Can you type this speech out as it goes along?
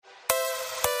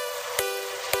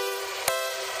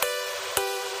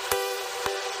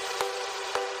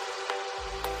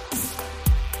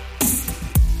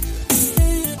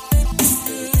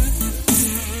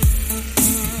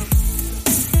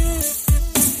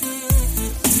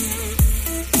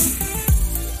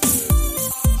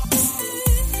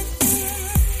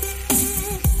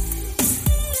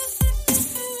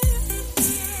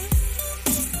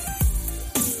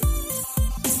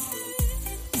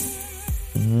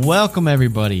Welcome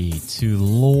everybody to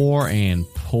Lore and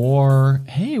Pour.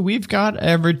 Hey, we've got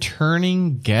a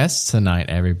returning guest tonight,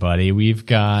 everybody. We've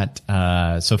got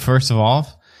so first,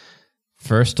 what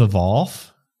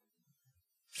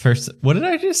did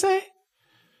I just say?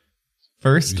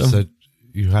 You said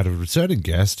you had a returning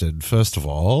guest, and first of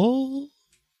all,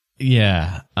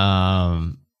 yeah.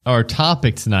 Our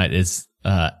topic tonight is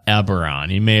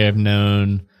Eberron. You may have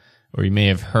known, or you may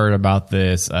have heard about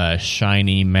this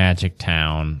shiny magic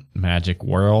town, magic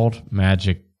world,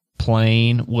 magic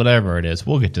plane, whatever it is.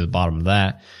 We'll get to the bottom of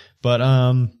that. But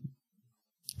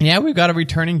yeah, we've got a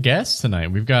returning guest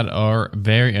tonight. We've got our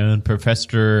very own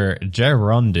Professor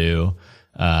Gerundu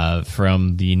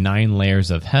from the 9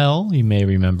 Layers of Hell. You may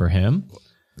remember him.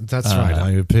 That's right.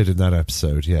 I appeared in that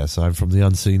episode. Yes, I'm from the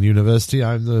Unseen University.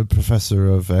 I'm the professor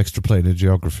of extraplanar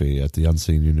geography at the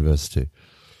Unseen University.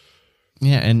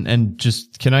 Yeah, and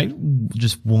just can I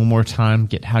just one more time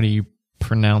get how do you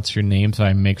pronounce your name so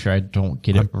I make sure I don't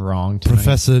get it wrong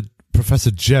tonight? Professor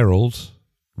Gerald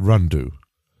Rundu.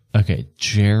 Okay,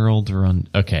 Gerald Rundu.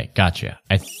 Okay, gotcha.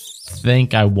 I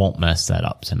think I won't mess that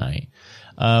up tonight.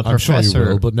 I'm sure you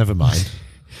will, but never mind.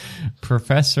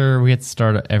 Professor, we have to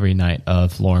start every night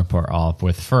of Lore and Pour off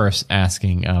with first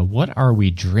asking, what are we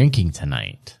drinking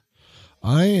tonight?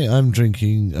 I am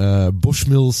drinking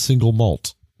Bushmills Single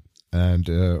Malt. And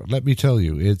let me tell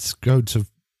you, it's going to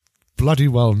bloody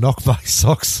well knock my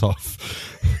socks off.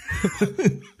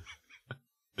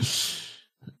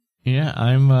 Yeah,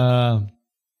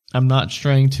 I'm not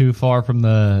straying too far from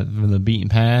the beaten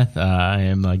path. I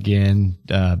am again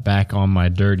back on my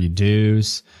dirty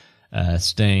do's,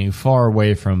 staying far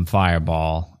away from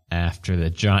Fireball after the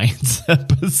Giants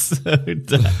episode.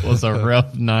 That was a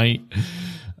rough night.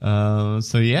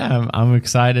 So yeah, I'm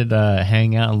excited to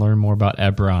hang out and learn more about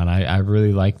Eberron. I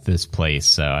really like this place,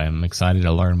 so I'm excited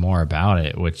to learn more about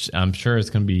it, which I'm sure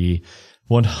is going to be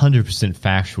 100%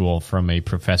 factual from a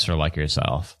professor like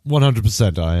yourself.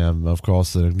 100%. I am, of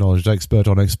course, an acknowledged expert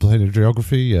on explainer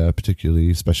geography,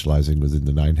 particularly specializing within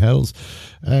the 9 Hells.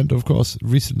 And, of course,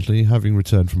 recently, having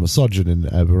returned from a sojourn in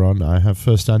Eberron, I have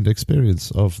first-hand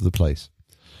experience of the place.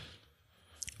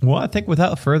 Well, I think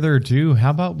without further ado, how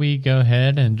about we go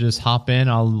ahead and just hop in?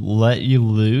 I'll let you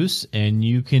loose, and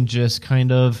you can just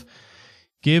kind of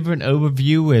give an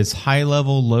overview as high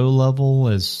level, low level,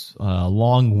 as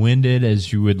long-winded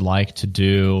as you would like to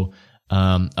do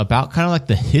about kind of like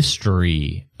the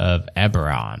history of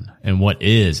Eberron and what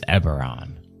is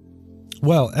Eberron.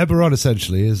 Well, Eberron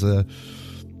essentially is a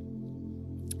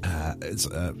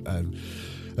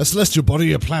celestial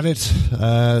body, a planet,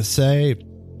 say,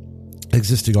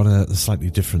 existing on a slightly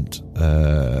different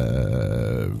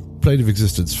plane of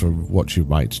existence from what you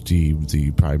might deem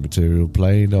the prime material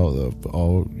plane,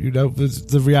 or you know,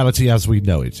 the reality as we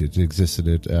know it. It exists in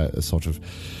a sort of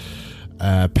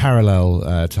parallel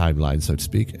timeline, so to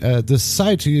speak. The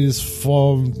society is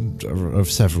formed of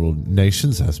several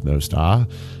nations, as most are,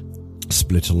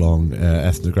 split along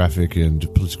ethnographic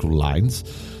and political lines.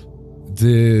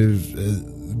 The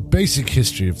basic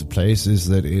history of the place is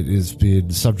that it has been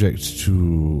subject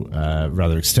to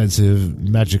rather extensive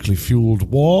magically fueled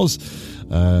wars,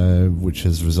 which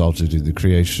has resulted in the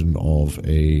creation of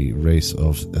a race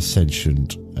of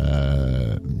sentient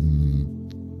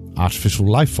artificial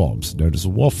life forms known as a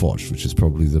Warforged, which is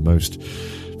probably the most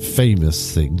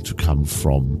famous thing to come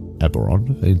from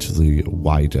Eberron into the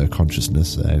wider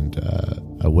consciousness and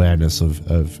awareness of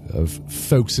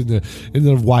folks in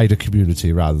the wider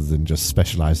community, rather than just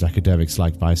specialized academics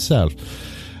like myself.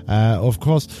 Of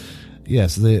course,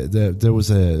 yes, there was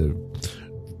at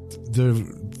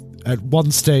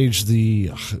one stage the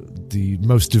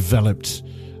most developed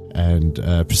and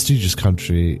prestigious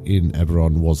country in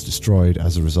Eberron was destroyed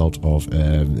as a result of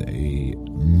a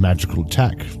magical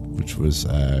attack, which was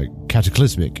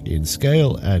cataclysmic in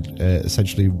scale and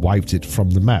essentially wiped it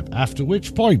from the map. After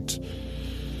which point,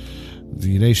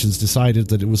 the nations decided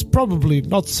that it was probably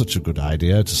not such a good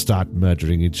idea to start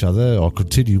murdering each other or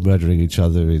continue murdering each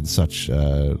other in such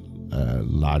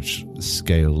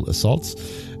large-scale assaults.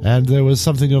 And there was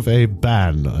something of a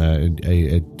ban,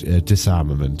 a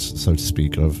disarmament, so to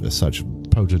speak, of such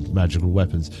potent magical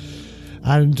weapons.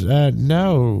 And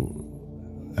now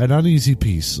an uneasy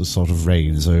peace sort of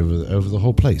reigns over the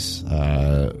whole place.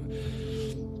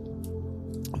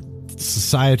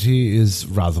 Society is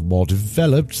rather more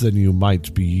developed than you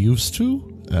might be used to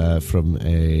from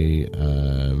a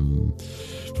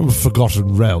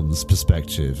Forgotten Realms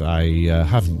perspective. I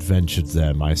haven't ventured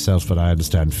there myself, but I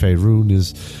understand Faerun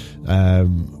is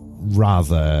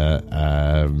rather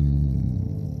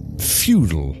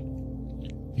feudal.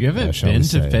 You haven't been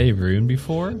to Faerun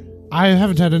before? I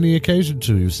haven't had any occasion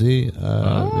to, you see.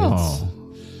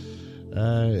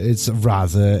 It's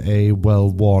rather a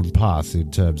well-worn path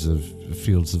in terms of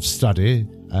fields of study.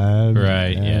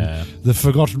 Right, yeah. The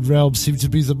Forgotten Realms seem to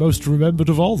be the most remembered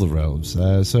of all the realms,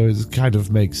 so it kind of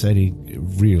makes any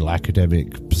real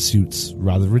academic pursuits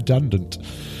rather redundant,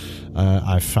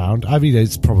 I've found. I mean,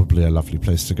 it's probably a lovely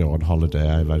place to go on holiday.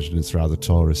 I imagine it's rather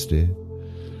touristy.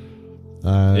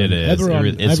 It is.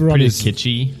 It's pretty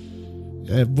kitschy.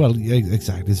 Well,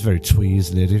 exactly. It's very twee,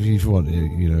 isn't it? If you want,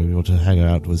 you want to hang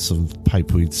out with some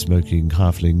pipeweed smoking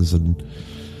halflings and,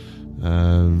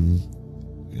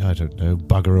 I don't know,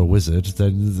 bugger a wizard,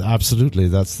 then absolutely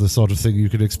that's the sort of thing you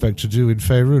can expect to do in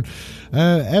Faerun.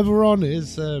 Eberron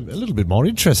is a little bit more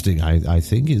interesting, I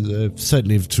think,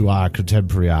 certainly to our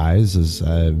contemporary eyes as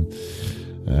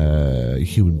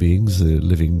human beings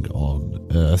living on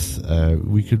Earth.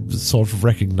 We could sort of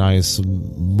recognize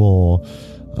some more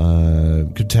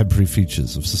contemporary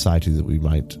features of society that we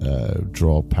might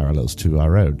draw parallels to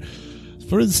our own.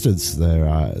 For instance, there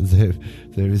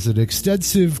is an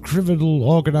extensive criminal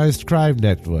organized crime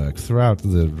network throughout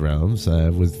the realms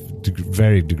with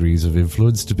varying degrees of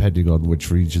influence depending on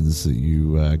which regions that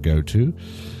you go to.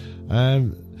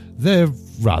 They're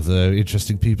rather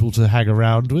interesting people to hang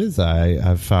around with. I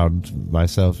have found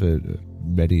myself at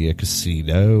many a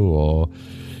casino or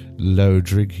low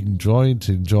drinking joint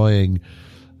enjoying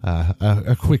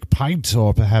a quick pint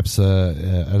or perhaps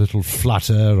a little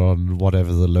flutter on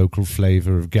whatever the local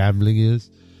flavour of gambling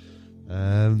is.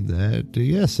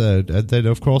 Yes, and then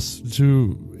of course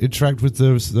to interact with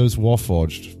those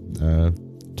Warforged,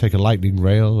 take a lightning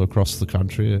rail across the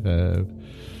country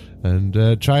and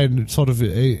try and sort of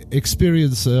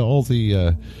experience all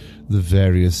the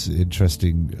various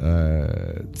interesting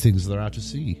things there are to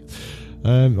see.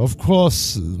 Of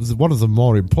course, one of the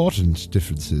more important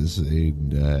differences in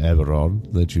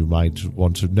Eberron that you might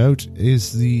want to note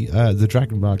is the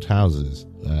dragon-marked houses,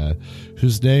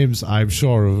 whose names I'm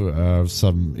sure are of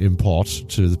some import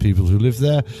to the people who live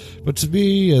there, but to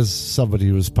me, as somebody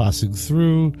who was passing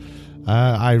through,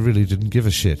 I really didn't give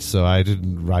a shit, so I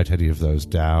didn't write any of those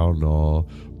down or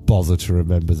bother to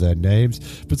remember their names.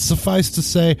 But suffice to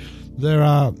say, there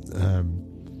are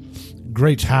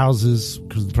great houses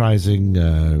comprising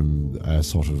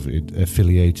sort of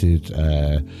affiliated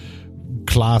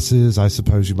classes, I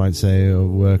suppose you might say, or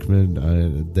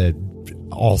workmen. They're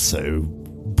also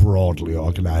broadly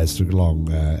organized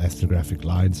along ethnographic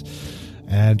lines,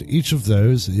 and each of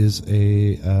those is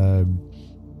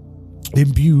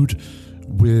imbued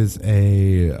with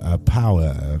a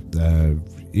power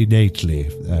innately,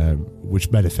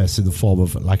 which manifests in the form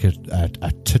of like a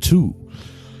tattoo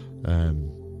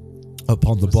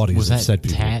upon the bodies of said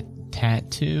people.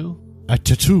 Tattoo? A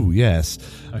tattoo, yes.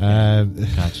 Okay.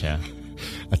 Gotcha.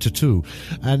 A tattoo.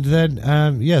 And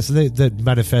then, yes, that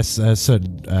manifests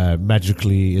certain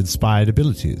magically inspired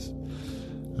abilities.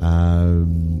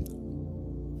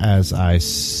 As I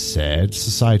said,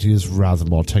 society is rather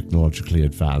more technologically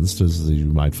advanced, as you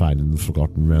might find in the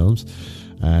Forgotten Realms.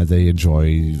 They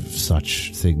enjoy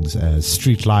such things as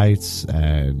streetlights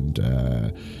and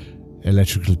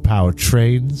electrically powered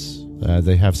trains.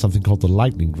 They have something called the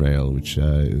Lightning Rail, which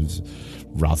is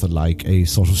rather like a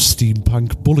sort of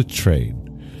steampunk bullet train,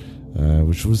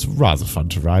 which was rather fun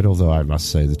to ride, although I must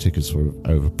say the tickets were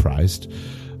overpriced.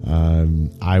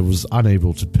 I was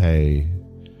unable to pay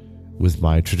with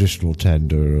my traditional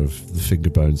tender of the finger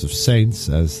bones of saints,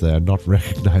 as they are not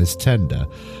recognized tender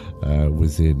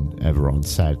within Eberron,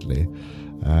 sadly.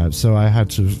 So I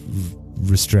had to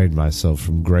restrain myself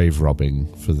from grave robbing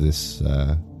for this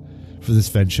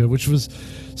venture, which was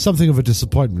something of a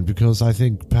disappointment, because I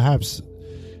think perhaps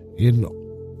in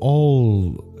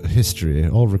all history,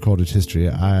 all recorded history,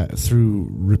 through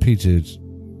repeated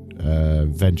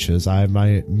ventures, I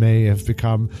may have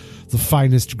become the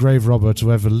finest grave robber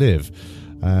to ever live.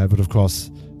 But of course,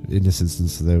 in this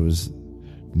instance, there was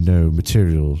no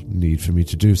material need for me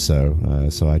to do so,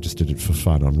 so I just did it for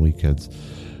fun on weekends.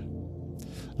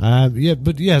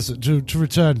 But yes, to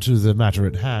return to the matter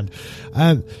at hand,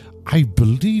 I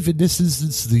believe in this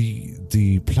instance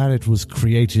the planet was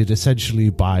created essentially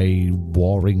by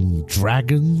warring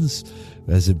dragons,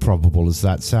 as improbable as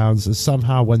that sounds. As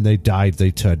somehow when they died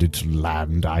they turned into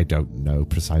land. I don't know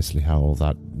precisely how all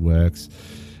that works.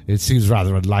 It seems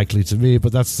rather unlikely to me,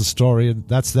 but that's the story, and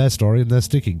that's their story, and they're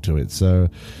sticking to it. So,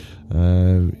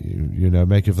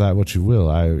 make of that what you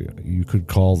will. You could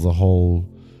call the whole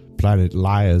planet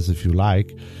liars if you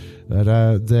like,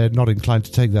 but they're not inclined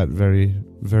to take that very,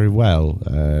 very well,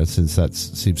 since that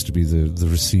seems to be the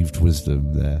received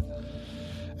wisdom there.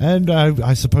 And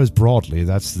I suppose broadly,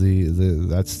 that's the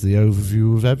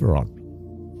overview of Eberron.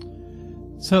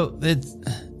 So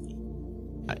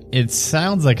it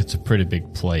sounds like it's a pretty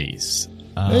big place.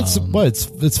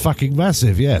 It's fucking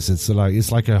massive. Yes, it's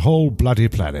like a whole bloody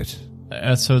planet.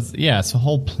 It's a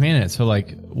whole planet. So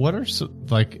like,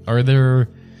 are there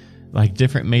like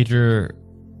different major?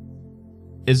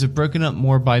 Is it broken up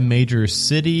more by major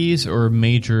cities or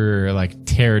major like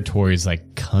territories,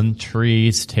 like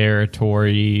countries,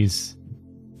 territories,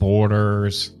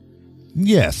 borders?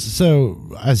 Yes. So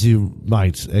as you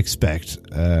might expect,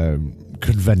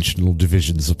 conventional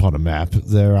divisions upon a map,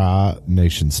 there are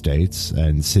nation states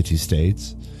and city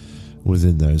states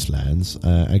within those lands.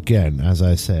 Again, as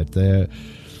I said, they're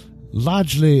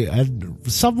largely and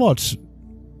somewhat,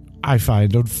 I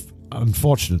find,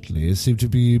 unfortunately, seem to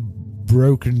be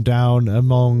broken down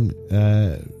among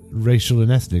racial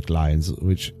and ethnic lines,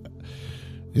 which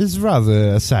is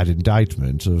rather a sad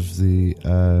indictment of the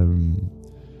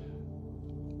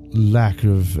lack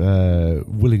of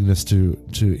willingness to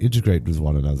integrate with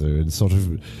one another and sort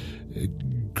of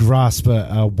grasp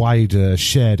a wider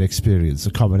shared experience,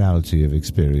 a commonality of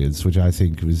experience, which I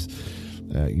think was,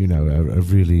 a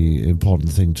really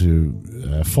important thing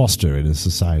to foster in a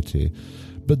society.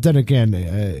 But then again,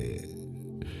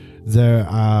 there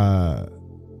are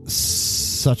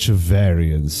such a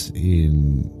variance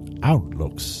in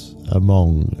outlooks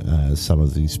among some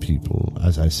of these people.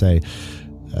 As I say,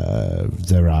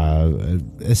 there are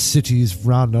cities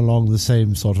run along the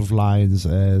same sort of lines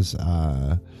as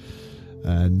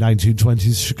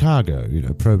 1920s Chicago,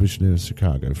 Prohibitionist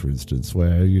Chicago, for instance,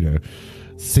 where,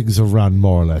 things are run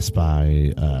more or less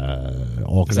by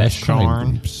organized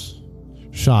crime groups.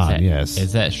 Sharn, yes.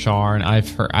 Is that Sharn?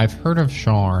 I've heard of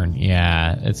Sharn.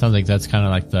 Yeah, it sounds like that's kind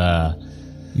of like the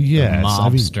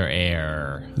mobster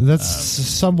air. That's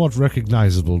somewhat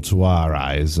recognizable to our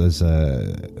eyes as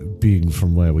being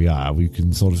from where we are. We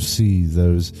can sort of see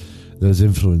those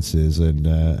influences and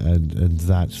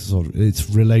that sort of, it's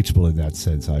relatable in that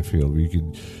sense. I feel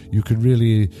you can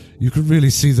really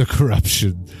see the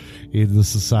corruption in the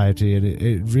society, and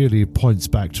it really points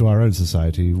back to our own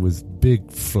society with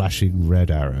big flashing red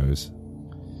arrows.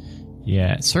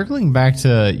 Yeah, circling back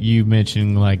to you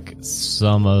mentioning like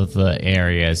some of the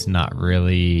areas not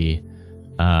really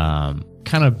kind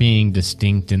of being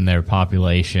distinct in their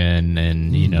population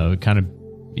and kind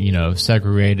of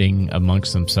segregating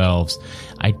amongst themselves.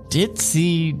 I did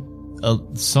see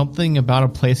something about a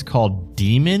place called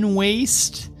Demon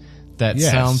Waste. That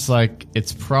sounds like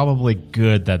it's probably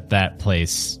good that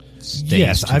place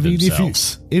stays to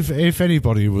themselves. If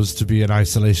anybody was to be an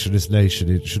isolationist nation,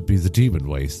 it should be the Demon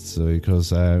Wastes,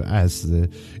 because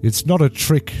it's not a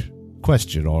trick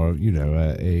question or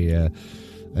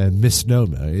a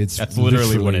misnomer. That's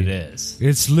literally what it is.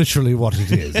 It's literally what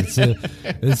it is.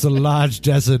 It's a large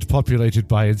desert populated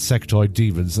by insectoid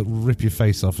demons that will rip your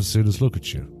face off as soon as look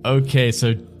at you. Okay,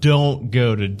 so don't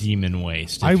go to Demon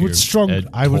Waste. I would strongly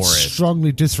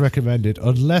disrecommend it,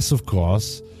 unless, of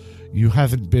course, you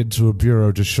haven't been to a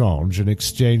bureau de change and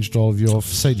exchanged all of your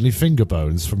saintly finger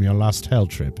bones from your last hell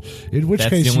trip. In which case,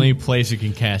 that's the only place you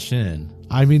can cash in.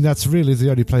 I mean, that's really the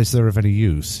only place they're of any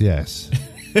use. Yes.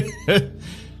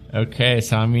 Okay,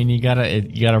 so I mean, you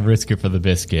gotta risk it for the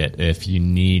biscuit if you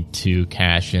need to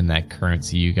cash in that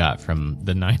currency you got from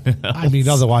the 9 Hells. I mean,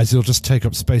 otherwise you'll just take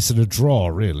up space in a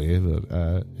drawer, really.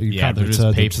 You can't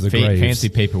return them to the grave. Fancy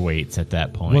paperweights at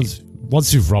that point.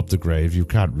 Once you've robbed the grave, you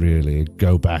can't really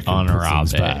go back and put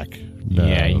things back. No.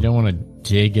 Yeah, you don't want to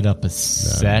dig it up a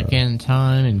second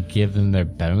time and give them their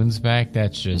bones back.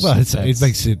 That's just it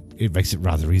makes it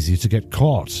rather easier to get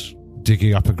caught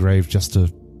digging up a grave just to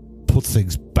put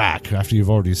things back after you've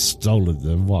already stolen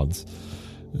them once.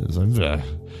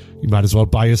 You might as well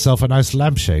buy yourself a nice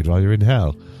lampshade while you're in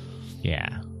hell.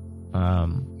 Yeah.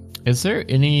 Is there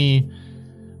any...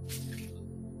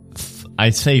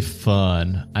 I say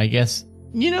fun. I guess...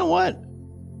 You know what?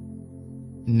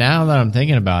 Now that I'm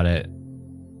thinking about it,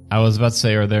 I was about to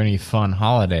say, are there any fun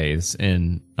holidays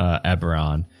in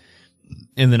Eberron?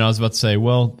 And then I was about to say,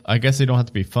 well, I guess they don't have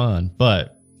to be fun,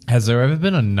 but... Has there ever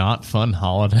been a not fun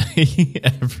holiday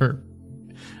ever?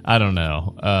 I don't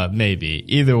know. Maybe.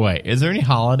 Either way, is there any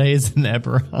holidays in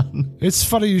Eberron? It's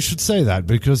funny you should say that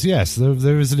because, yes,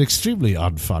 there is an extremely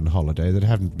unfun holiday that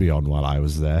happened to be on while I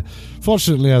was there.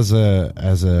 Fortunately, as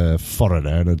a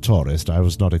foreigner and a tourist, I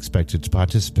was not expected to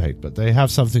participate, but they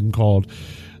have something called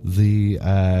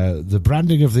the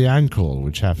branding of the ankle,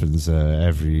 which happens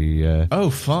every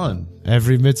fun.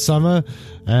 every midsummer,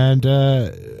 and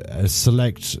a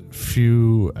select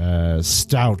few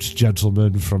stout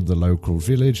gentlemen from the local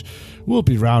village will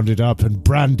be rounded up and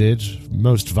branded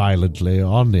most violently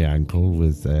on the ankle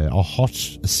with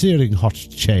a searing hot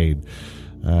chain,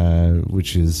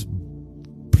 which is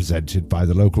presented by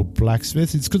the local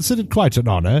blacksmith. It's considered quite an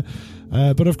honor,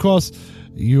 but of course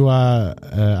you are,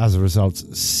 as a result,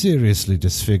 seriously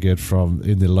disfigured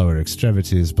in the lower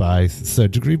extremities by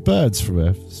third-degree burns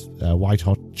from a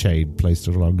white-hot chain placed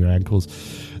along your ankles.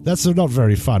 That's a not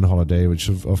very fun holiday, which,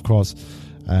 of course,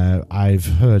 I've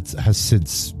heard has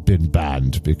since been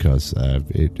banned because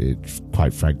it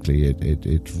quite frankly,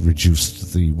 it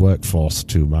reduced the workforce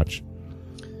too much.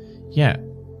 Yeah.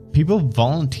 People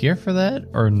volunteer for that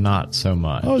or not so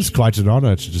much? Oh, it's quite an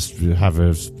honor to just have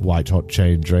a white-hot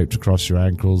chain draped across your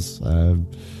ankles.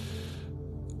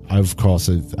 Of course,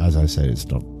 as I say, it's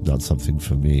not something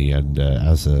for me, and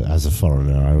as a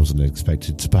foreigner, I wasn't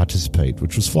expected to participate,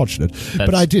 which was fortunate.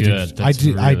 But I did. Good. That's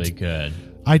really good.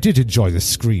 I did enjoy the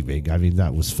screaming. I mean,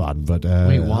 that was fun. But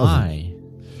wait, why?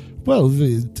 Well,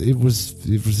 it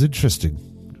was interesting.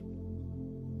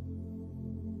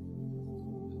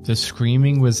 The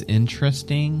screaming was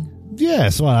interesting.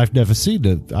 Yes, well, I've never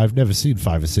seen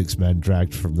 5 or 6 men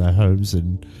dragged from their homes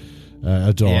and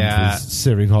adorned with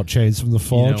searing hot chains from the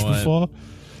forge before.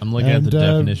 I'm looking at the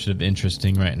definition of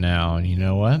interesting right now, and you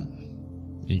know what?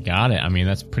 You got it. I mean,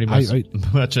 that's pretty much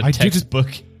a textbook.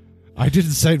 I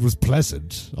didn't say it was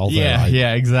pleasant.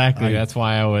 Yeah, exactly. That's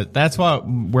why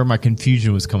where my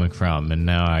confusion was coming from, and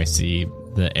now I see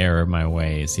the error of my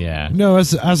ways. Yeah. No,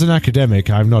 as an academic,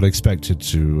 I'm not expected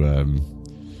to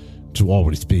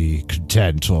always be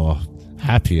content or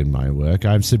happy in my work.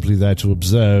 I'm simply there to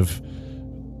observe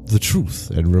the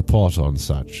truth and report on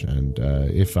such. And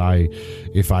if I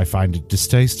find it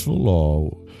distasteful,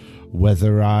 or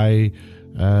whether I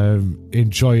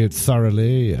enjoy it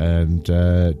thoroughly and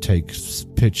take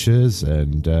pictures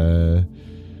and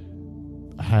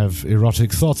have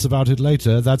erotic thoughts about it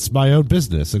later, that's my own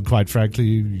business. And quite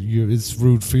frankly, it's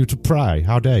rude for you to pry.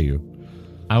 How dare you?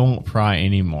 I won't pry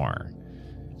anymore.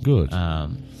 Good.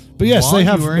 But yes, they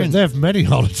have many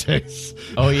holidays.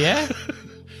 Oh yeah.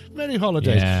 Many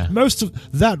holidays. Yeah. Most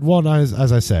of that one,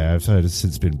 as I say, I've heard has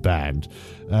since been banned.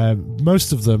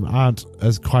 Most of them aren't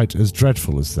quite as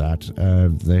dreadful as that.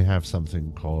 They have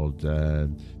something called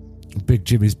Big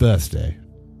Jimmy's birthday.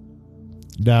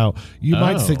 Now, you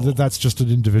might think that that's just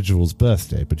an individual's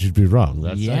birthday, but you'd be wrong.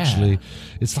 That's actually,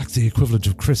 it's like the equivalent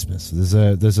of Christmas.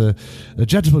 There's a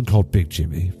gentleman called Big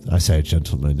Jimmy. I say a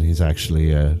gentleman. He's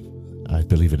actually, I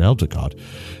believe, an elder god.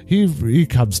 He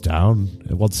comes down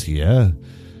once a year,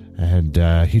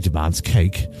 and he demands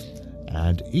cake.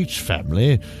 And each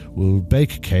family will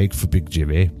bake a cake for Big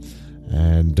Jimmy.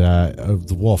 And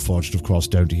the Warforged, of course,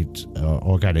 don't eat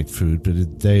organic food,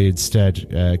 but they instead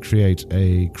create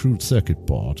a crude circuit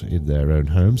board in their own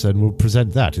homes and will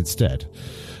present that instead.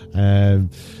 And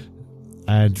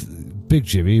Big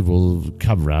Jimmy will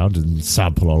come round and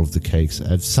sample all of the cakes.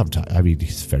 And sometimes, I mean,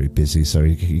 he's very busy, so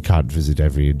he can't visit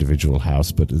every individual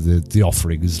house, but the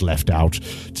offering is left out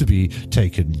to be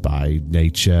taken by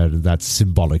nature, and that's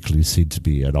symbolically seen to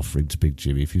be an offering to Big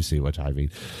Jimmy, if you see what I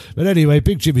mean. But anyway,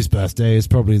 Big Jimmy's birthday is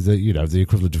probably the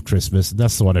equivalent of Christmas, and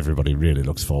that's the one everybody really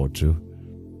looks forward to.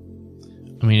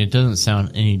 I mean, it doesn't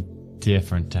sound any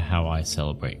different to how I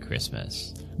celebrate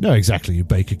Christmas. No, exactly. You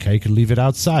bake a cake and leave it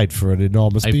outside for an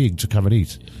enormous being to come and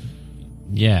eat.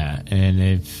 Yeah, and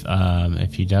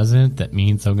if he doesn't, that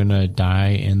means I'm gonna die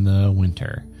in the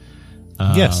winter.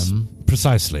 Yes,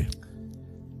 precisely.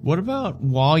 What about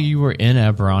while you were in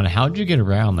Eberron? How did you get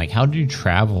around? Like, how did you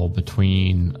travel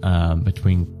between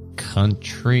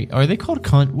country? Are they called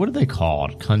what are they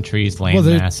called? Countries, land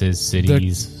masses,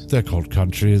 cities. They're called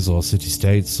countries or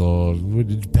city-states, or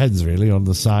it depends really on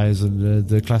the size and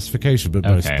the classification. But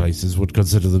most places would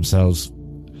consider themselves,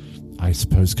 I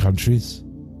suppose, countries.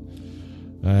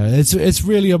 It's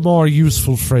really a more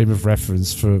useful frame of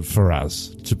reference for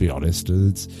us, to be honest.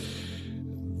 It's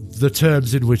the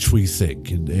terms in which we think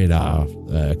in our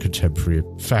contemporary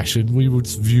fashion. We would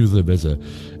view them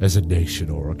as a nation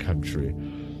or a country.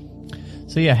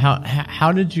 So yeah,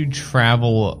 how did you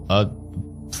travel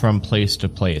from place to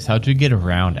place? How did you get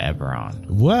around Eberron?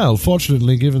 Well,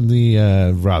 fortunately, given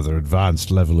the rather advanced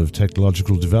level of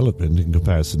technological development in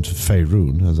comparison to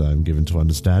Faerun, as I'm given to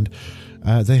understand,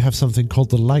 they have something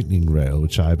called the Lightning Rail,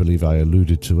 which I believe I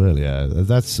alluded to earlier.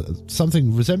 That's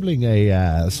something resembling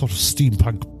a sort of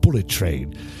steampunk bullet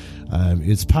train.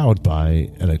 It's powered by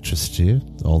electricity,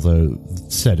 although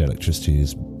said electricity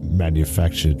is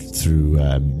manufactured through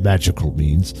magical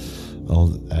means.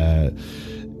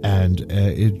 And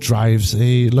it drives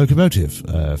a locomotive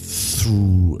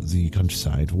through the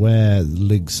countryside. Where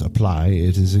links apply,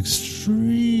 it is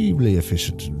extremely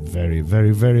efficient and very,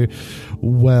 very, very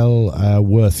well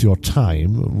worth your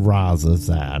time, rather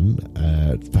than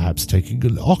perhaps taking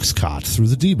an ox cart through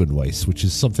the demon waste, which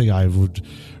is something I would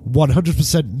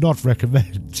 100% not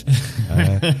recommend.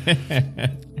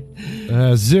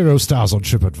 0 stars on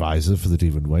TripAdvisor for the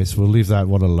demon waste. We'll leave that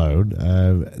one alone.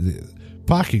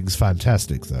 Parking's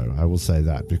fantastic, though. I will say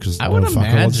that, because no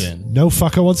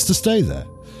fucker wants to stay there.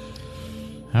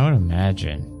 I would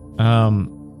imagine.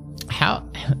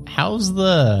 How's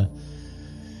the?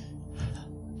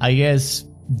 I guess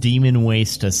demon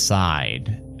waste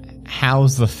aside,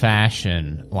 how's the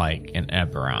fashion like in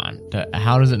Eberron?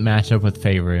 How does it match up with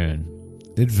Faerun?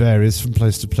 It varies from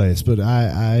place to place, but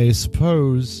I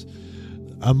suppose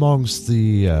amongst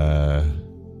the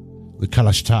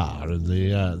Kalashtar and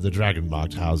the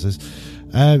dragon-marked houses,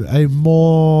 a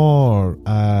more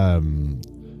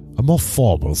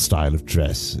formal style of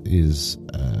dress is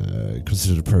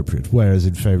considered appropriate. Whereas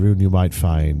in Faerun, you might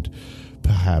find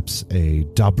perhaps a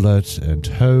doublet and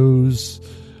hose,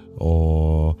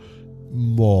 or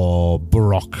more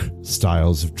baroque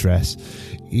styles of dress.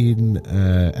 In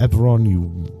Eberron,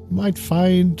 you might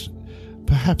find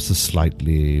perhaps a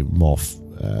slightly more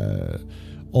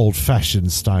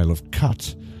old-fashioned style of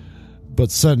cut,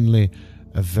 but certainly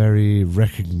a very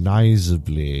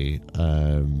recognizably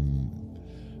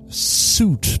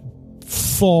suit,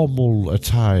 formal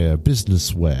attire,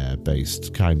 business wear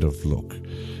based kind of look,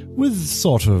 with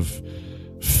sort of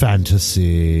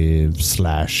fantasy /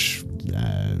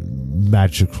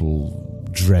 magical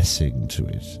dressing to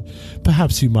it.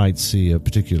 Perhaps you might see a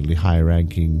particularly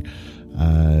high-ranking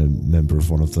member of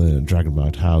one of the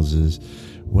Dragonmarked houses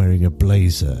wearing a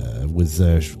blazer with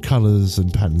colours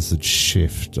and patterns that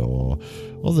shift, or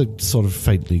that sort of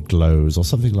faintly glows, or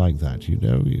something like that,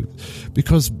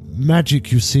 because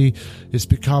magic, you see,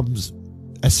 becomes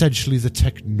essentially the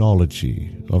technology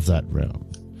of that realm.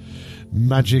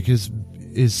 Magic is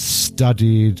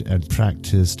studied and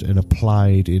practiced and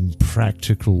applied in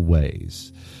practical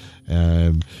ways.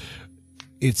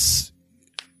 It's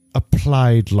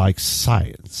applied like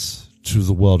science to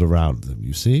the world around them,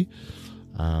 you see.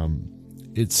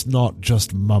 It's not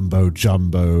just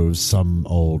mumbo-jumbo, some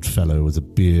old fellow with a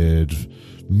beard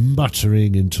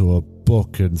muttering into a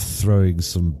book and throwing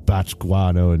some bat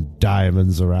guano and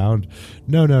diamonds around.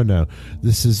 No.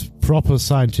 This is proper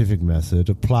scientific method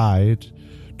applied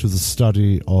to the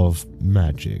study of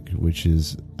magic, which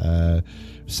is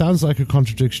sounds like a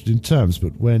contradiction in terms,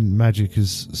 but when magic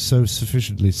is so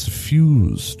sufficiently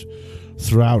suffused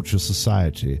throughout your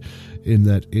society, in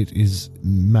that it is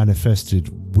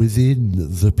manifested within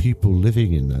the people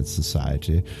living in that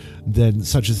society, then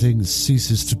such a thing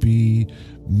ceases to be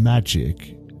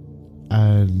magic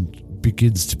and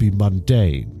begins to be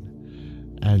mundane.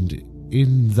 And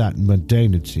in that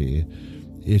mundanity,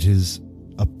 it is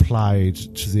applied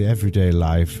to the everyday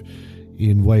life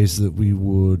in ways that we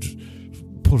would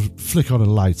flick on a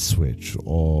light switch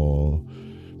or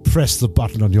press the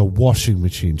button on your washing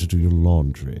machine to do your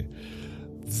laundry.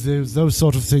 Those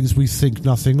sort of things we think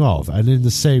nothing of. And in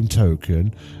the same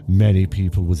token, many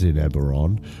people within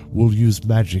Eberron will use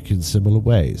magic in similar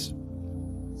ways.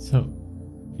 So,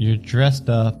 you're dressed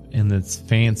up in this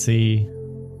fancy,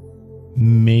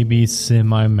 maybe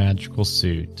semi-magical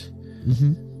suit.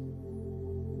 Mm-hmm.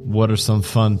 What are some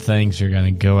fun things you're going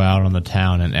to go out on the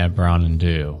town in Eberron and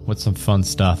do? What's some fun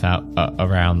stuff out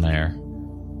around there?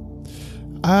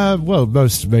 Well,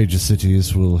 most major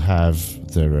cities will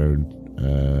have their own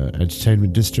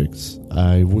entertainment districts.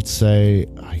 I would say,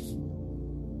 I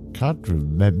can't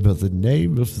remember the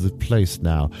name of the place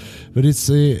now, but it's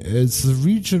a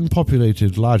region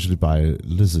populated largely by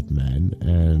lizard men,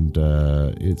 and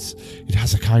it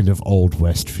has a kind of Old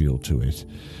West feel to it.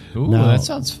 Ooh, now, that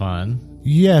sounds fun.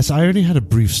 Yes, I only had a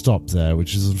brief stop there,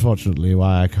 which is unfortunately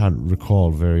why I can't recall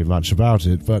very much about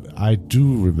it, but I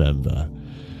do remember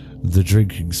the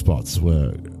drinking spots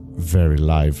were very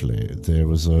lively. There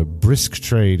was a brisk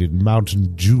trade in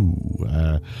Mountain Dew,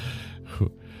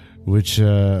 which,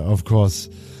 of course,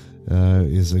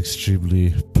 is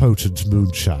extremely potent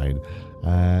moonshine.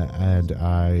 And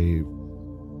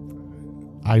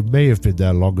I may have been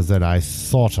there longer than I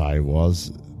thought I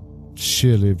was,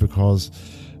 sheerly because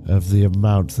of the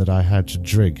amount that I had to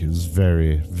drink. It was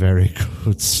very, very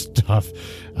good stuff.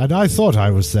 And I thought I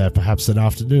was there perhaps an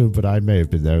afternoon, but I may have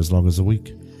been there as long as a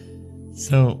week.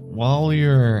 So, while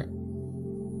you're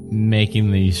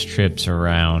making these trips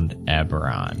around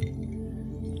Eberron,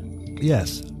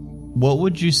 yes, what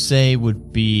would you say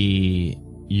would be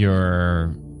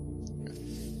your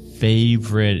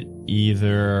favorite,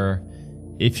 either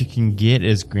if you can get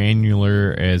as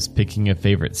granular as picking a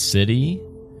favorite city,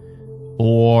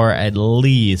 or at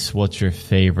least what's your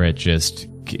favorite just,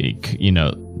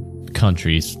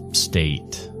 country,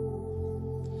 state?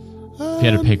 If you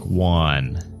had to pick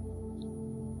one.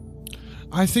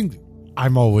 I think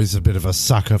I'm always a bit of a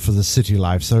sucker for the city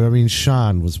life, so I mean,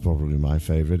 Shan was probably my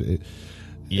favorite.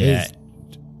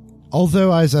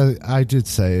 Although, as I did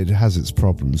say, it has its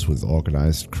problems with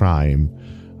organized crime.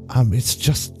 It's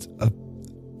just a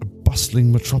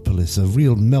bustling metropolis, a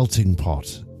real melting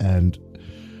pot, and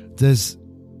there's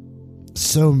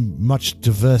so much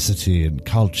diversity in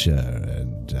culture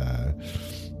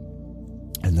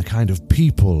and the kind of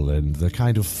people and the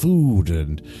kind of food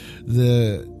and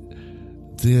the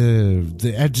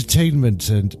entertainment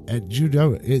and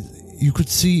you could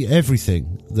see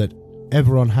everything that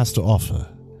Eberron has to offer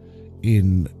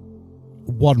in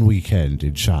one weekend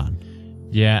in Shan.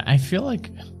 Yeah, I feel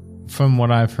like from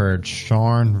what I've heard,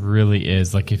 Sharn really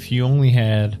is like, if you only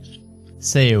had,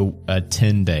 say, a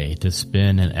 10-day to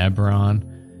spend in Eberron,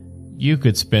 you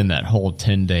could spend that whole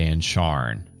 10-day in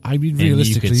Sharn. I mean,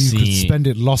 realistically, you could spend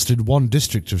it lost in one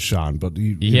district of Shan, but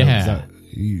because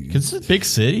it's a big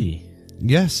city.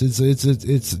 Yes,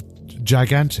 it's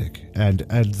gigantic, and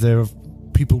there are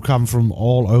people come from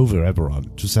all over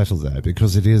Eberron to settle there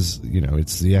because it is,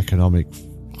 it's the economic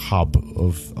hub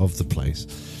of the place.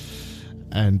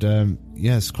 And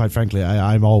yes, quite frankly,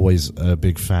 I'm always a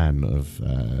big fan of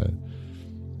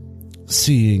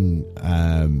seeing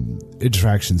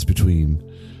interactions between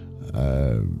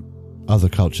other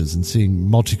cultures and seeing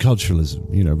multiculturalism,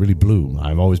 really bloom.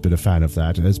 I've always been a fan of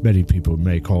that. As many people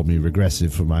may call me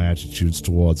regressive for my attitudes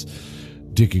towards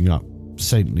digging up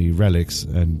saintly relics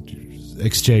and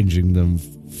exchanging them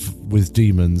with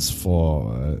demons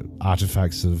for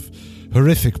artifacts of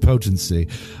horrific potency.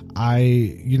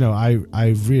 I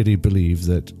really believe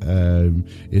that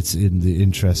it's in the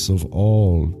interests of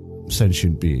all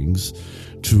sentient beings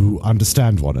to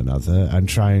understand one another and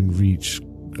try and reach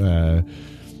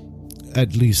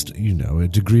at least, a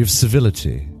degree of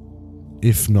civility,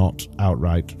 if not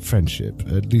outright friendship.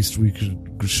 At least we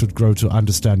should grow to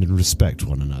understand and respect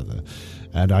one another.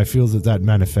 And I feel that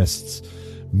manifests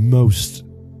most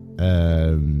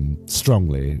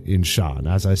strongly in Shan.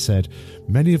 As I said,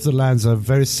 many of the lands are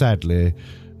very sadly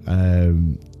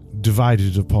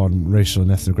divided upon racial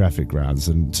and ethnographic grounds,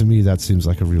 and to me that seems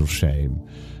like a real shame.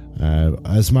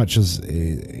 As much as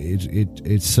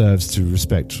it serves to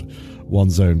respect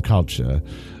one's own culture,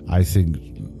 I think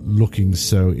looking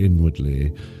so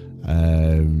inwardly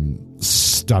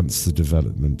stunts the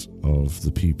development of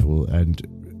the people and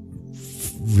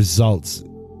results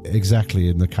exactly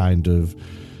in the kind of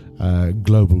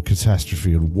global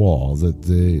catastrophe and war that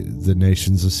the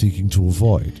nations are seeking to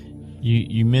avoid.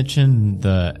 You mentioned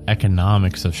the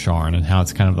economics of Sharn and how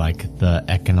it's kind of like the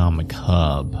economic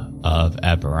hub of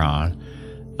Eberron.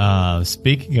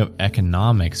 Speaking of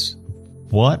economics,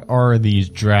 what are these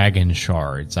dragon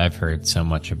shards I've heard so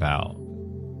much about?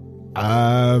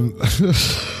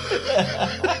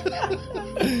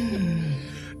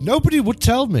 Nobody would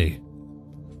tell me.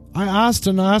 I asked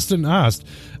and asked and asked,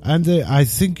 and I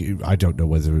don't know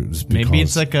whether it was because maybe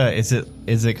it's like is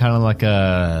it kind of like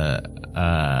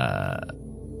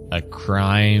a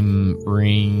crime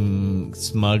ring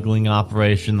smuggling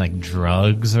operation, like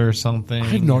drugs or something?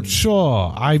 I'm not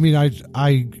sure. I mean,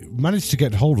 I managed to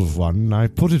get hold of one, and I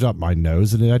put it up my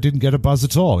nose, and I didn't get a buzz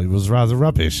at all. It was rather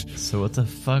rubbish. So what the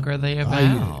fuck are they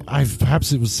about?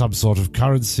 Perhaps it was some sort of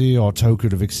currency or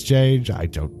token of exchange. I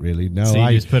don't really know. So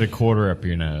you just put a quarter up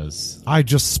your nose. I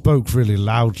just spoke really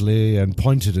loudly and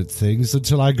pointed at things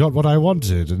until I got what I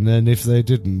wanted, and then if they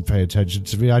didn't pay attention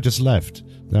to me, I just left.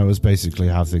 That was basically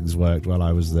how things worked while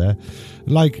I was there.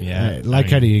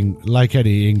 Any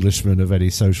Englishman of any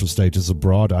social status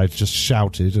abroad, I just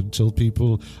shouted until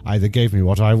people either gave me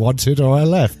what I wanted or I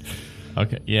left.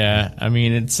 Okay, yeah. I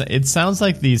mean, it sounds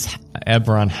like these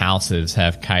Eberron houses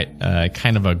have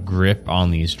kind of a grip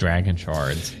on these dragon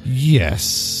shards.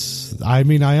 Yes, I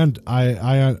mean, I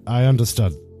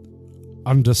understood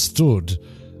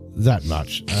that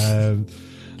much.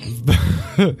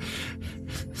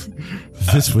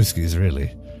 This whiskey is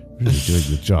really doing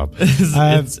the job.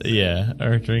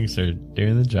 Our drinks are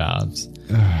doing the jobs.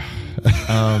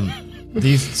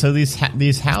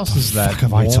 These houses that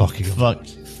am I talking about?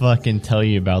 Fucking tell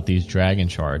you about these dragon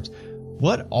shards.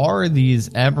 What are these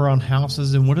Eberron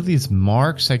houses, and what are these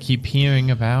marks I keep hearing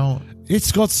about?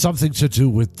 It's got something to do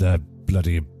with the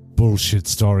bloody bullshit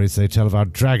stories they tell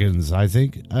about dragons, I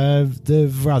think. They're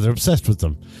rather obsessed with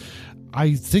them.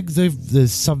 I think they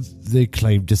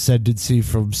claim descendancy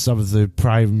from some of the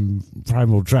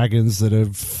primal dragons that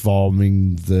are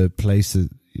forming the place that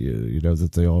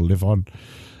that they all live on.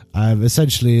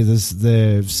 Essentially,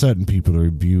 there's certain people are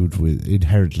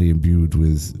inherently imbued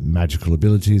with magical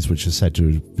abilities, which are said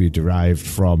to be derived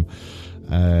from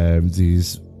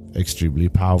these extremely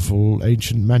powerful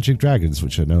ancient magic dragons,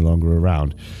 which are no longer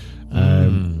around.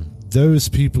 Those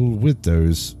people with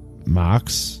those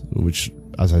marks, which,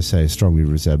 as I say, strongly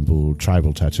resemble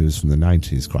tribal tattoos from the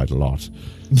 90s quite a lot.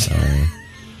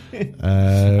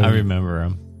 I remember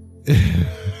them.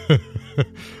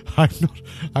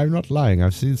 I'm not lying.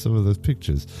 I've seen some of those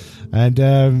pictures, and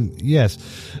yes.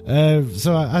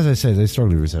 So as I say, they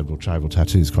strongly resemble tribal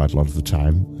tattoos quite a lot of the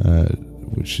time,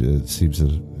 which seems a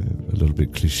little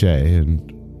bit cliche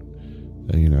and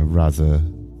rather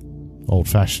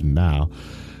old-fashioned now.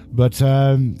 But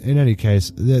in any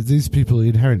case, these people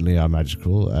inherently are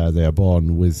magical. They are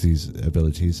born with these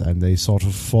abilities, and they sort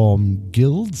of form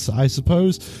guilds, I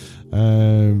suppose,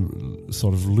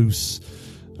 sort of loose,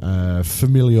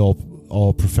 familial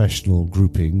or professional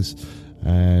groupings,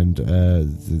 and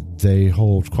they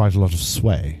hold quite a lot of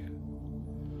sway.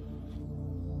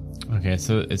 Okay,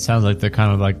 so it sounds like they're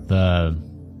kind of like the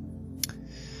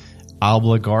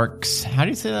oligarchs. How do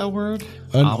you say that word?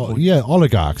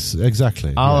 Oligarchs,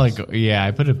 exactly. Yeah,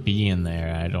 I put a B in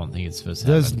there. I don't think it's supposed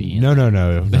to have a B in there.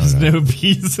 No. There's no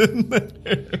B's in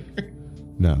there.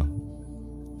 No.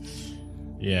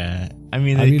 Yeah. I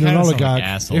mean an oligarch,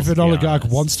 if an oligarch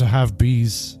wants to have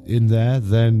bees in there,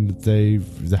 then they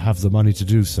have the money to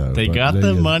do so. They got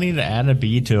the money to add a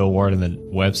B to a word in the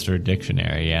Webster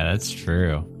dictionary. Yeah, that's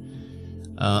true.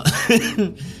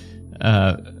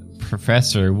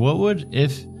 Professor, what would,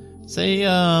 if, say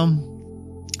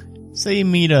you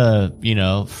meet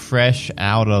a, fresh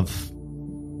out of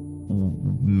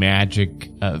magic,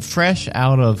 fresh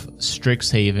out of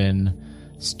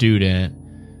Strixhaven student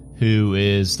who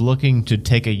is looking to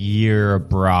take a year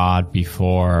abroad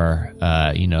before,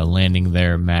 landing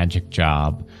their magic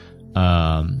job,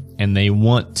 and they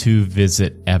want to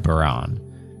visit Eberron.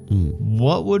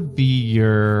 What would be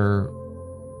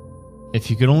if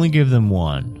you could only give them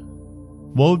one,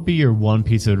 what would be your one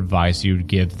piece of advice you would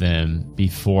give them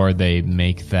before they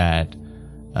make that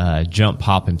jump,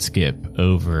 hop, and skip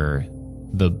over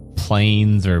the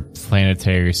planes or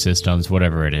planetary systems,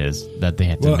 whatever it is, that they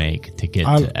have to make to get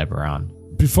to Eberron?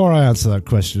 Before I answer that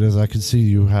question, as I can see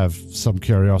you have some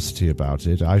curiosity about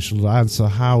it, I shall answer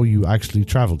how you actually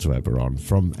travel to Eberron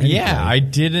from any Yeah, place. I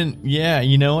didn't. Yeah,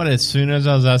 you know what? As soon as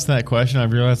I was asking that question, I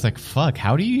realized, fuck,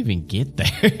 how do you even get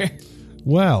there?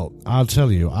 Well, I'll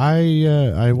tell you.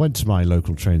 I went to my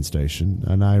local train station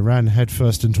and I ran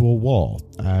headfirst into a wall.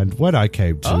 And when I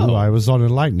came to, I was on a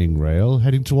lightning rail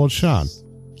heading towards Shan.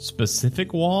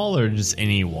 Specific wall or just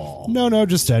any wall? No,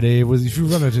 just any. If you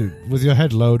run it with your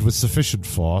head load with sufficient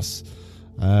force,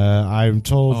 I'm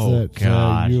told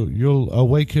that you'll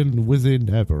awaken within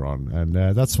Eberron, and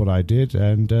that's what I did.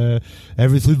 And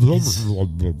everything.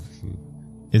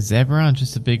 Is Eberron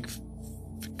just a big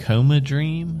coma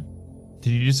dream? Did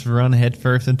you just run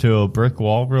headfirst into a brick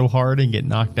wall real hard and get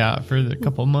knocked out for a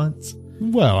couple months?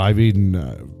 Well, I mean,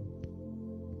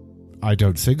 I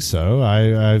don't think so.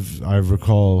 I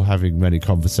recall having many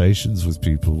conversations with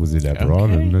people within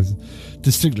Eberron, and I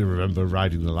distinctly remember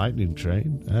riding the lightning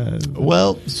train.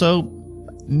 So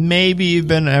maybe you've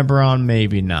been to Eberron,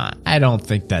 maybe not. I don't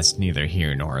think that's neither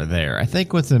here nor there. I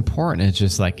think what's important is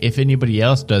just if anybody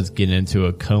else does get into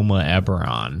a coma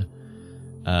Eberron,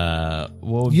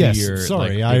 what would be your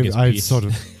sorry, biggest piece?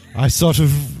 I sort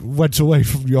of went away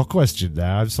from your question there.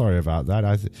 I'm sorry about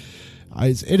that.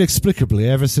 It's inexplicably,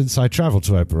 ever since I travelled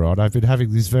to Eberron, I've been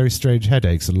having these very strange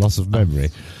headaches and loss of memory.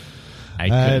 I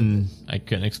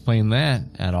couldn't explain that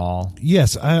at all.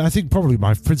 Yes, I think probably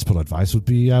my principal advice would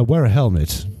be wear a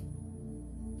helmet.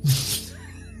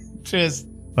 Just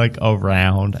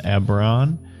around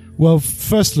Eberron? Well,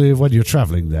 firstly, when you're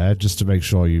travelling there, just to make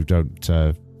sure you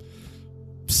don't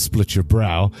split your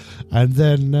brow, and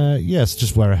then yes,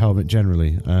 just wear a helmet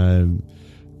generally.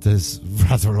 There's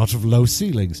rather a lot of low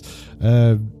ceilings,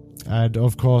 and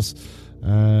of course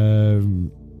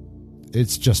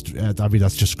it's just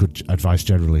that's just good advice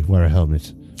generally. Wear a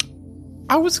helmet.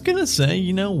 I was gonna say,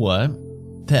 you know what,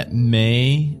 that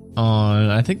may,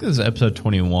 I think this is episode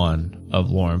 21 of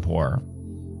Lore and Poor,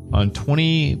 on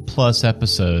 20 plus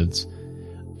episodes,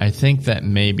 I think that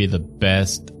may be the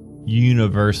best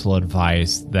universal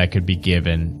advice that could be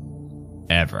given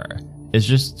ever. Is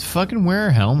just fucking wear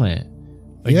a helmet.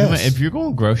 Yes. If you're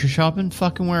going grocery shopping,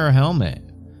 fucking wear a helmet.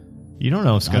 You don't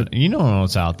know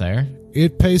what's out there.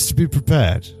 It pays to be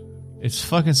prepared. It's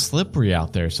fucking slippery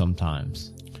out there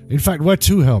sometimes. In fact, wear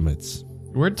 2 helmets.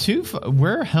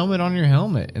 Wear a helmet on your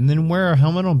helmet, and then wear a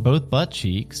helmet on both butt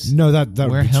cheeks. No, that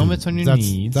wear helmets on your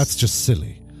knees. That's just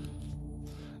silly.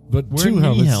 But wear 2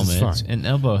 knee helmets is fine. and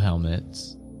elbow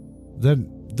helmets.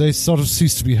 Then they sort of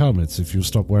cease to be helmets if you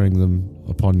stop wearing them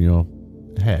upon your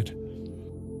head.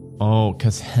 Oh,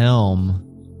 because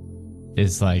helm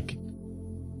is like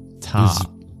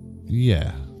top.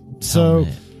 Yeah. So.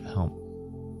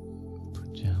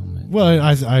 Well,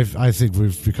 I think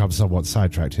we've become somewhat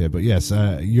sidetracked here, but yes,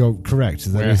 you're correct.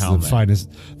 That is the finest.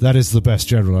 That is the best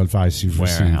general advice you've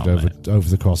received over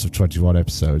the course of 21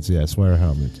 episodes. Yes, wear a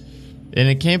helmet. And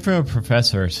it came from a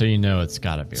professor, so you know it's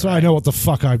got to be. So right. I know what the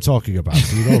fuck I'm talking about.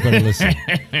 So you all better listen.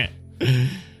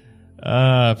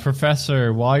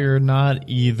 Professor, while you're not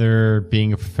either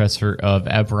being a professor of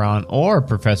Eberron or a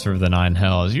professor of the Nine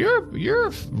Hells, you're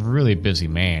a really busy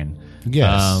man.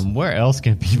 Yes. Where else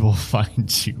can people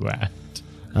find you at?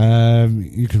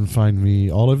 You can find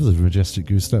me all over the Majestic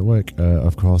Goose Network.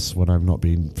 Of course, when I'm not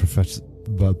being Professor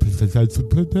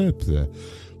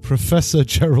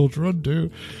Gerald Rundu,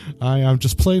 I am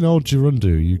just plain old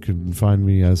Gerundu. You can find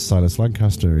me as Silas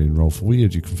Lancaster in Roll for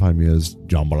Weird. You can find me as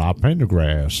Jambalaya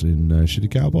Pendergrass in Shitty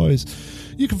Cowboys.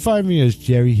 You can find me as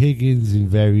Jerry Higgins in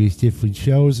various different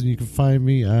shows, and you can find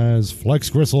me as Flex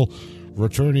Gristle,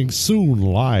 returning soon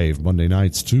live Monday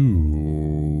nights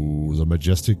to the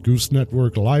Majestic Goose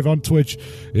Network live on Twitch.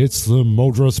 It's the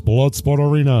Modras Bloodsport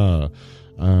Arena,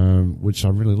 which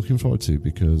I'm really looking forward to,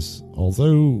 because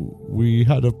although we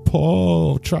had a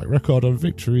poor track record on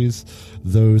victories,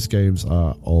 those games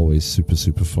are always super,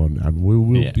 super fun, and we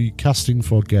will be casting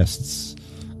for guests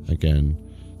again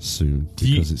soon,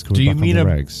 because it's coming back on the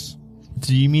regs.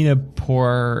 Do you mean a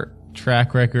poor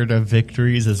track record of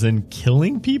victories as in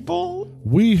killing people?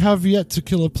 We have yet to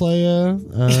kill a player.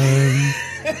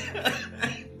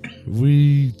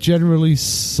 We generally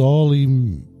sorely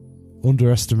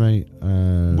underestimate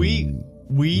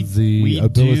the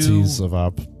abilities of our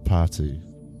party.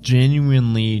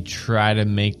 Genuinely try to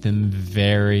make them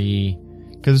very,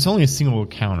 because it's only a single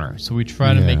encounter, so we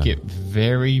try to make it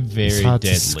very, very it's hard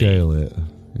deadly. To scale it.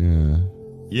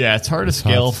 Yeah, it's hard to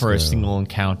scale for a single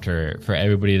encounter for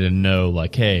everybody to know,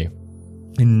 like, hey,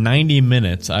 in 90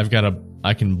 minutes I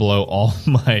can blow all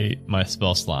my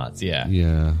spell slots.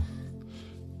 Yeah.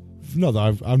 Not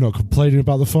that I'm not complaining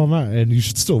about the format, and you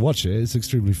should still watch it. It's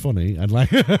extremely funny, and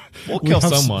like we'll kill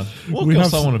someone. We'll kill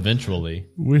someone eventually.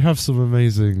 We have some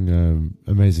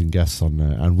amazing guests on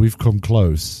there, and we've come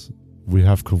close. We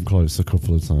have come close a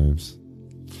couple of times.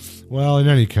 Well, in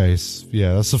any case,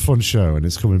 yeah, that's a fun show, and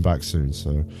it's coming back soon.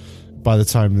 So by the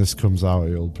time this comes out,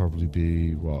 it'll probably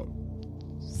be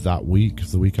the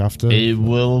week after. It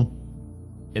will.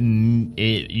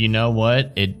 You know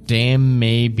what? It damn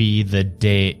may be the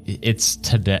day. It's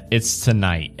today. It's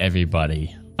tonight,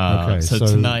 everybody. Okay, so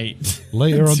tonight,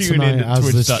 later on tonight,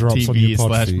 as this drops on your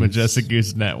pod feeds, Majestic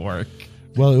Goose Network.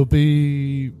 Well, it'll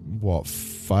be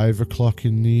 5 o'clock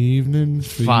in the evening.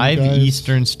 5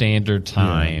 Eastern Standard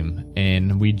Time,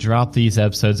 and we drop these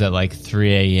episodes at like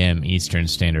 3 a.m. Eastern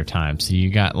Standard Time. So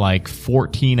you got like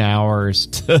 14 hours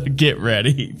to get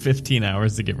ready, 15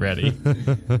 hours to get ready.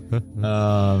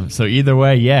 So either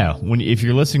way, if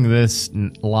you're listening to this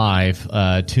live,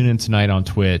 tune in tonight on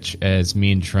Twitch as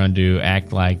me and Trundu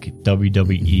act like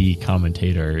WWE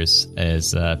commentators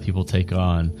as people take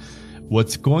on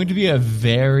what's going to be a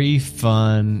very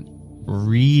fun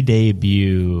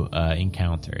re-debut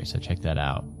encounter, so check that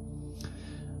out.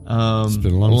 It's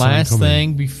been a long last time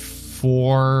thing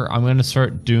before I'm going to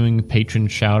start doing patron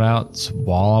shout-outs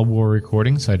while we're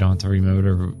recording, so I don't have to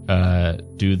remember to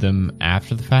do them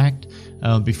after the fact.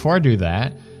 Before I do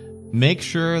that, make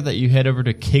sure that you head over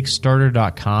to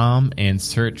Kickstarter.com and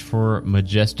search for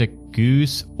Majestic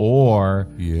Goose, or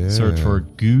search for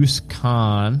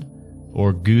GooseCon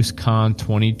or GooseCon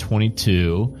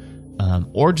 2022.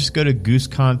 Or just go to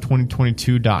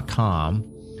GooseCon2022.com.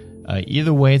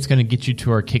 Either way, it's going to get you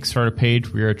to our Kickstarter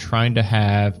page. We are trying to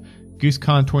have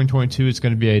GooseCon 2022. It's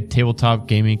going to be a tabletop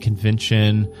gaming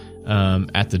convention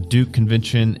at the Duke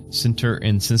Convention Center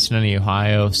in Cincinnati,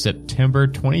 Ohio, September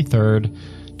 23rd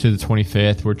to the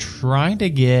 25th. We're trying to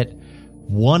get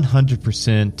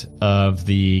 100% of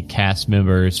the cast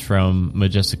members from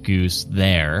Majestic Goose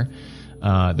there.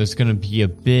 There's going to be a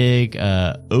big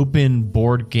open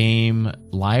board game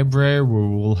library where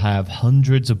we'll have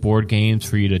hundreds of board games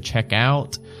for you to check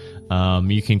out.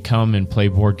 You can come and play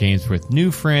board games with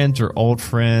new friends or old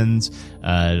friends.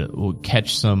 We'll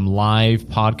catch some live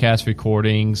podcast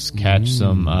recordings, catch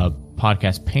some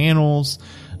podcast panels,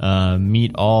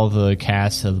 meet all the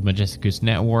cast of the Majestic Goose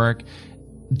Network.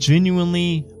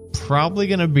 genuinely probably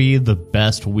going to be the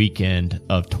best weekend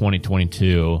of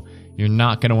 2022. You're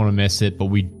not going to want to miss it, but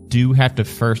we do have to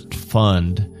first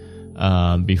fund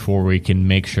before we can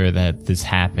make sure that this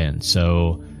happens.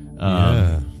 So,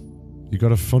 you got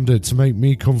to fund it to make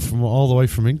me come from all the way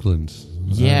from England.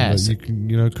 Yes, you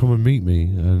can come and meet me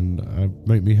and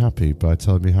make me happy by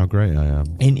telling me how great I am.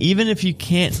 And even if you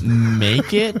can't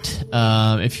make it,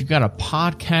 if you've got a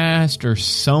podcast or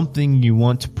something you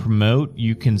want to promote,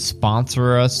 you can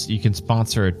sponsor us. You can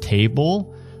sponsor a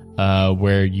table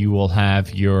where you will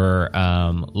have your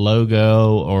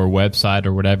logo or website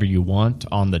or whatever you want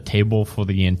on the table for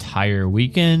the entire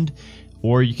weekend.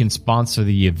 Or you can sponsor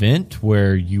the event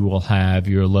where you will have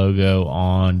your logo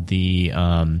on the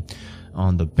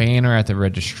banner at the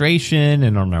registration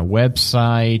and on our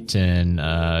website,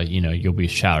 and you'll be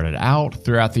shouted out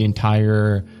throughout the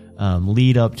entire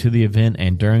lead up to the event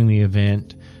and during the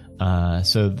event.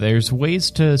 So there's ways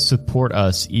to support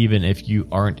us even if you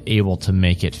aren't able to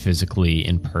make it physically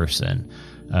in person.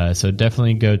 So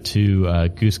definitely go to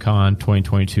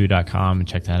goosecon2022.com and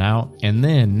check that out. And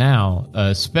then now,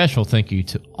 a special thank you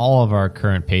to all of our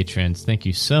current patrons. Thank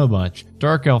you so much.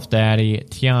 Dark Elf Daddy,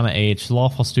 Tiana H,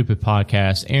 Lawful Stupid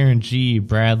Podcast, Aaron G,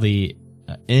 Bradley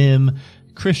M,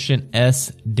 Christian S,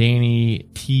 Danny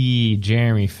T,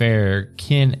 Jeremy Fair,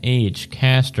 Ken H,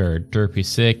 Castor, Derpy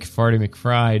Sick, Farty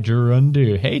McFry,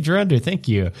 Gerundu. Hey, Gerundu, thank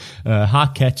you.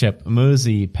 Hot Ketchup,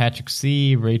 Mosey, Patrick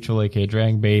C, Rachel aka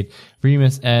Dragonbait,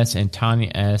 Remus S, and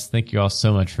Tanya S. Thank you all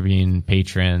so much for being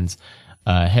patrons.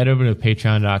 Head over to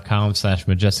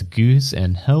patreon.com/majesticgoose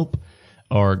and help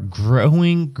our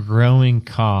growing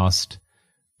cost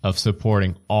of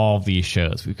supporting all of these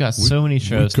shows. We've got so many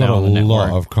shows now on the network. We've got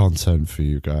a lot of content for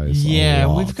you guys.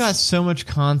 Yeah, we've got so much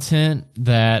content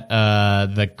that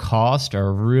the costs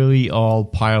are really all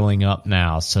piling up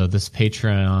now. So this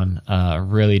Patreon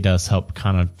really does help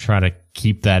kind of try to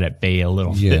keep that at bay a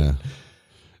little bit.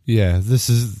 Yeah,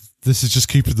 this is just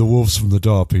keeping the wolves from the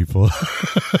door, people.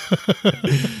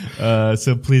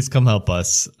 So please come help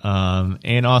us.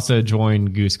 And also join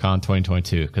GooseCon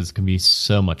 2022 because it can be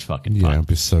so much fucking fun. Yeah, it'll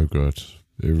be so good.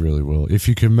 It really will. If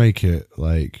you can make it,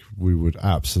 we would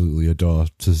absolutely adore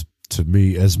to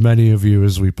meet as many of you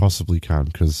as we possibly can,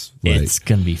 because it's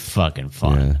gonna be fucking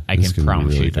fun. Yeah, I can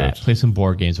promise you that. Play some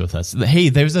board games with us. Hey,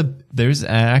 there's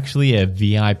actually a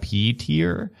VIP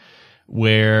tier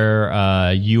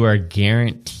where you are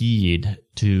guaranteed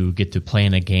to get to play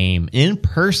in a game in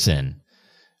person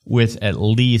with at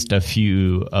least a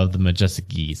few of the Majestic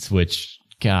Geese, which,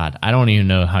 God, I don't even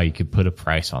know how you could put a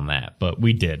price on that, but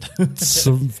we did.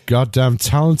 Some goddamn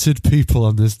talented people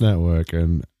on this network,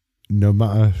 and no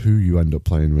matter who you end up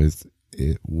playing with,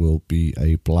 it will be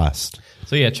a blast.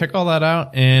 So yeah, check all that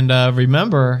out, and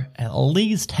remember, at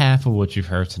least half of what you've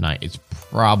heard tonight is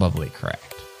probably correct.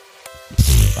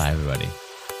 Bye, everybody.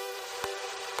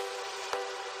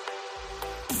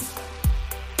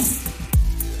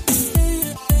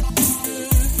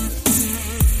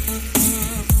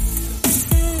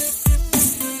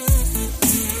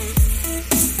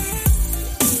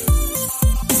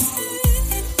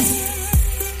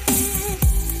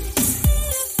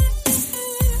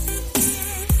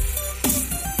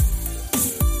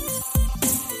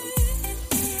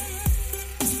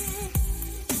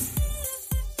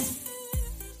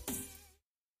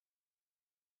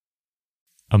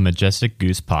 A Majestic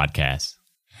Goose Podcast.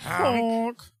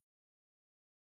 Honk.